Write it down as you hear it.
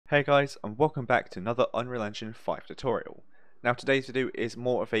Hey guys, and welcome back to another Unreal Engine 5 tutorial. Now today's video is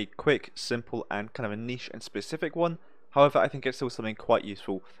more of a quick, simple and kind of a niche and specific one. However, I think it's still something quite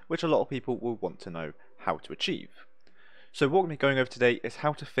useful which a lot of people will want to know how to achieve. So what we're going to be going over today is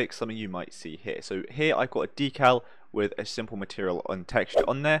how to fix something you might see here. So here I've got a decal with a simple material and texture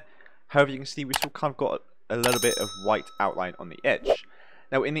on there. However, you can see we've still kind of got a little bit of white outline on the edge.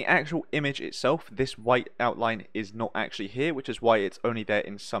 Now in the actual image itself, this white outline is not actually here, which is why it's only there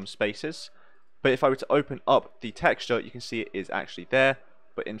in some spaces. But if I were to open up the texture, you can see it is actually there.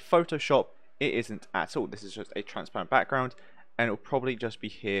 But in Photoshop, it isn't at all. This is just a transparent background, and it'll probably just be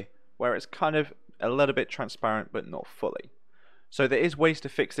here, where it's kind of a little bit transparent, but not fully. So there is ways to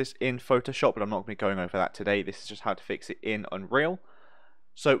fix this in Photoshop, but I'm not going to be going over that today. This is just how to fix it in Unreal.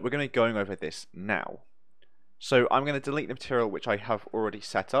 So we're going to be going over this now. So I'm going to delete the material which I have already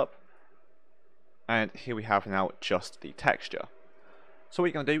set up, and here we have now just the texture. So what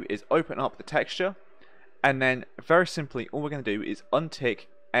you're going to do is open up the texture, and then very simply all we're going to do is untick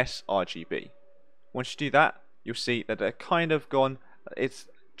sRGB. Once you do that, you'll see that they're kind of gone. It's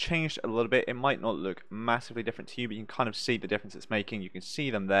changed a little bit. It might not look massively different to you, but you can kind of see the difference it's making. You can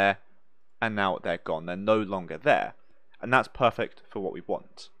see them there, and now they're gone. They're no longer there, and that's perfect for what we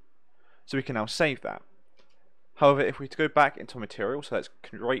want. So we can now save that. However, if we go back into material, so let's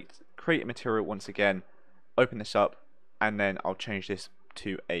create a material once again, open this up, and then I'll change this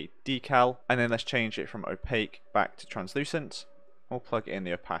to a decal, and then let's change it from opaque back to translucent. We'll plug in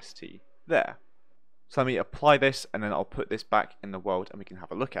the opacity there. So let me apply this, and then I'll put this back in the world and we can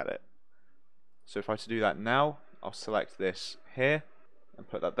have a look at it. So if I were to do that now, I'll select this here and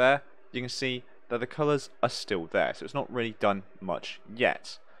put that there. You can see that the colors are still there, so it's not really done much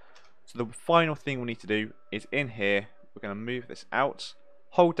yet. So the final thing we need to do is in here, we're going to move this out,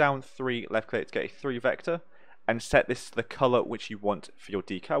 hold down 3, left click to get a 3 vector, and set this to the color which you want for your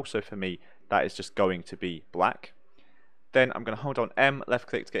decal. So for me, that is just going to be black. Then I'm going to hold on M, left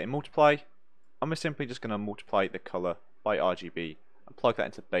click to get a multiply. I'm simply just going to multiply the color by RGB and plug that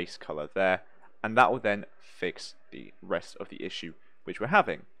into base color there, and that will then fix the rest of the issue which we're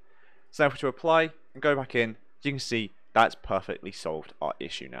having. So now if we apply and go back in, you can see that's perfectly solved our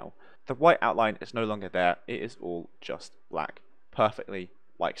issue now. The white outline is no longer there, it is all just black, perfectly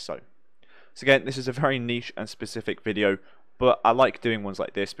like so. So again, this is a very niche and specific video, but I like doing ones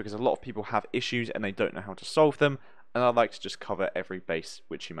like this because a lot of people have issues and they don't know how to solve them, and I like to just cover every base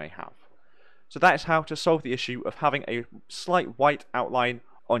which you may have. So that is how to solve the issue of having a slight white outline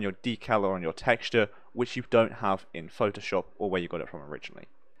on your decal or on your texture, which you don't have in Photoshop or where you got it from originally.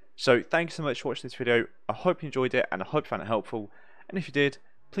 So thank you so much for watching this video. I hope you enjoyed it and I hope you found it helpful, and if you did,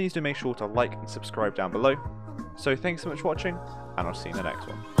 please do make sure to like and subscribe down below. So thanks so much for watching, and I'll see you in the next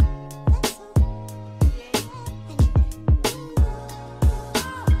one.